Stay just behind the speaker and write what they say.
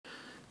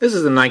This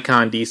is the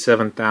Nikon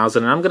D7000,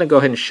 and I'm going to go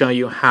ahead and show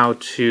you how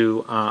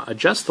to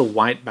adjust the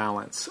white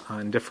balance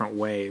in different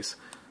ways.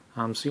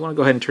 So you want to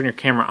go ahead and turn your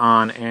camera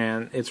on,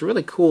 and it's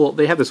really cool.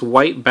 They have this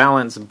white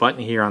balance button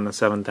here on the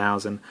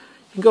 7000. You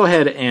can go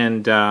ahead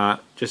and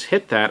just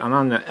hit that, and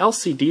on the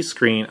LCD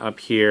screen up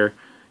here, you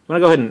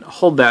want to go ahead and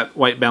hold that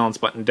white balance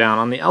button down.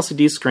 On the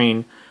LCD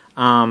screen,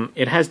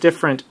 it has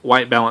different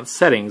white balance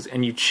settings,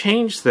 and you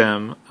change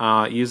them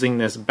using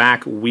this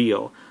back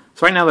wheel.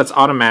 So right now that's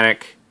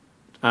automatic.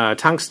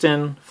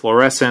 Tungsten,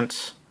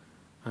 fluorescent,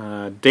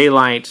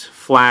 daylight,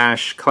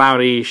 flash,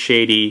 cloudy,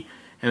 shady,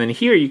 and then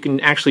here you can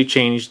actually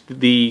change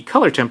the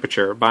color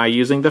temperature by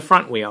using the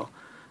front wheel,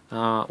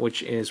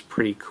 which is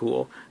pretty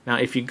cool. Now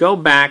if you go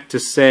back to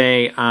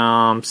say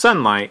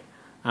sunlight,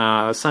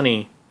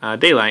 sunny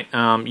daylight,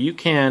 you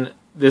can,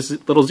 this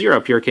little zero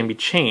up here can be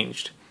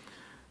changed,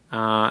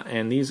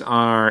 and these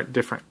are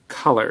different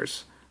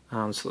colors.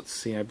 So let's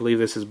see, I believe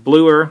this is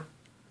bluer,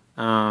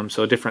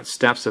 so different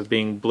steps of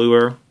being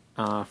bluer.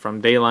 From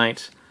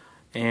daylight,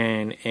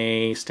 and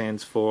A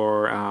stands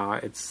for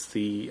it's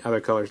the other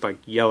colors like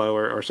yellow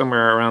or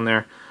somewhere around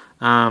there,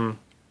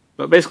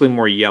 but basically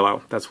more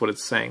yellow. That's what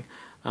it's saying.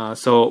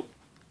 So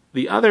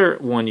the other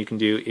one you can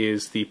do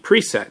is the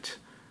preset,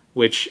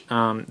 which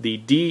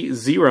the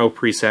D0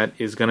 preset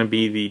is going to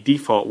be the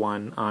default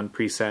one on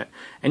preset,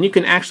 and you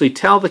can actually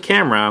tell the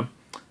camera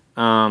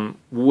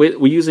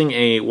using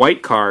a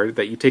white card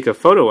that you take a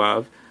photo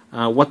of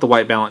what the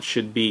white balance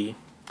should be.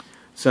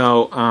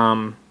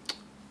 So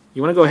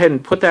you want to go ahead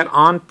and put that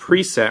on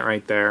preset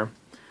right there,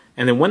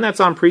 and then when that's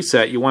on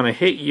preset you want to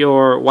hit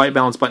your white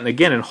balance button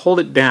again and hold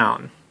it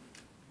down.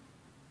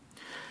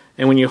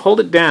 And when you hold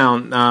it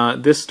down,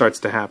 this starts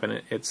to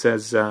happen. It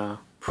says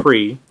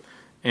pre,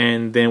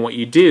 and then what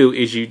you do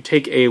is you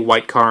take a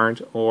white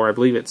card, or I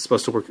believe it's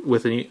supposed to work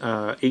with an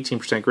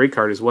 18% gray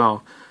card as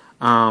well,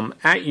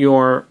 at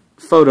your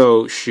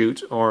photo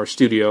shoot or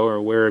studio or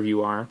wherever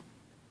you are,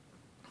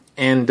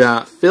 and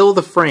fill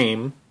the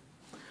frame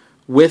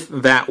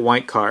with that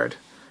white card.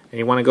 And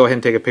you want to go ahead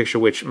and take a picture,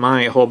 which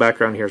my whole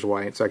background here is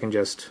white, so I can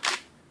just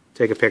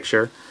take a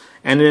picture.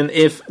 And then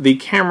if the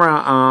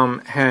camera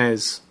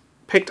has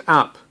picked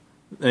up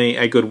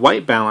a good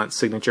white balance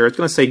signature, it's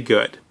going to say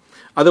good.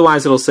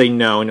 Otherwise it'll say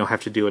no, and you'll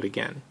have to do it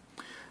again.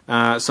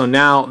 So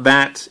now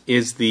that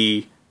is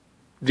the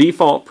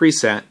default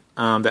preset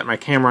that my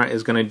camera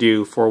is going to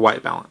do for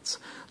white balance.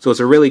 So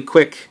it's a really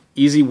quick,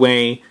 easy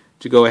way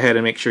to go ahead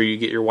and make sure you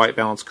get your white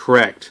balance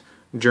correct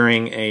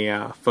during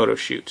a photo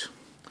shoot.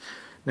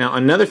 Now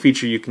another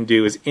feature you can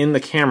do is in the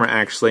camera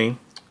actually,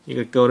 you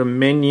could go to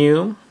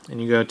menu and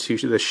you go to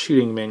the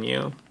shooting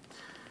menu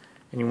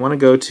and you want to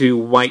go to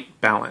white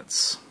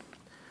balance.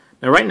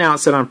 Now right now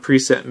it's set on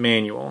preset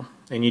manual,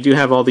 and you do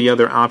have all the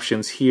other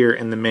options here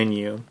in the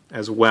menu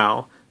as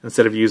well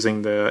instead of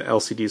using the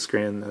LCD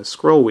screen and the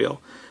scroll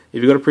wheel.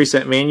 If you go to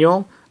preset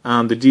manual,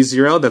 the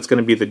D0, that's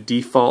going to be the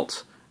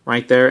default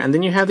right there, and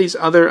then you have these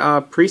other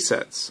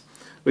presets,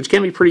 which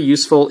can be pretty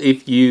useful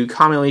if you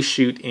commonly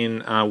shoot in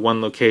one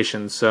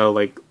location, so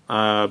like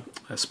a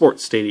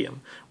sports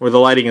stadium, where the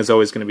lighting is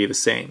always going to be the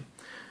same.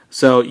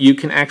 So you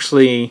can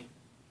actually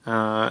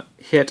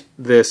hit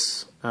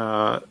this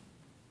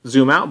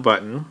zoom out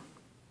button,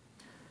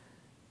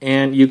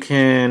 and you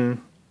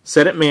can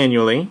set it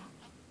manually,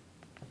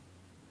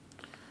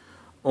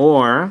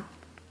 or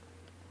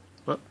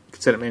you can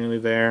set it manually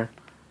there,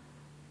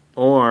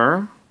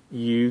 or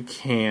you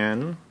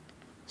can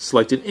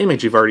select an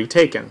image you've already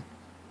taken.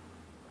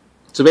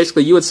 So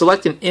basically you would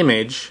select an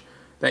image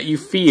that you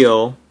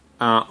feel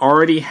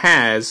already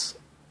has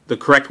the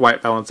correct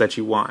white balance that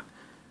you want.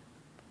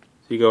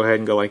 So you go ahead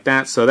and go like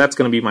that. So that's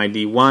going to be my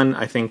D1.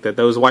 I think that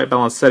those white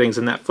balance settings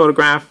in that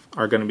photograph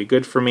are going to be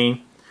good for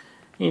me.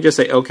 And you just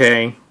say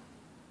OK.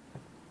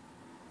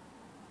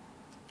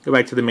 Go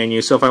back to the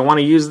menu. So if I want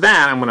to use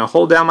that, I'm going to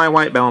hold down my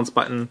white balance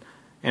button,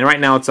 and right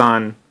now it's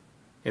on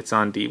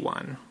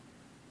D1.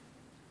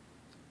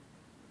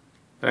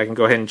 But I can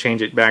go ahead and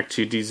change it back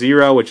to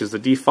D0, which is the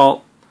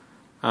default,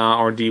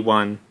 or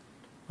D1,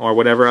 or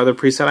whatever other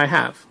preset I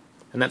have.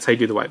 And that's how you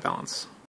do the white balance.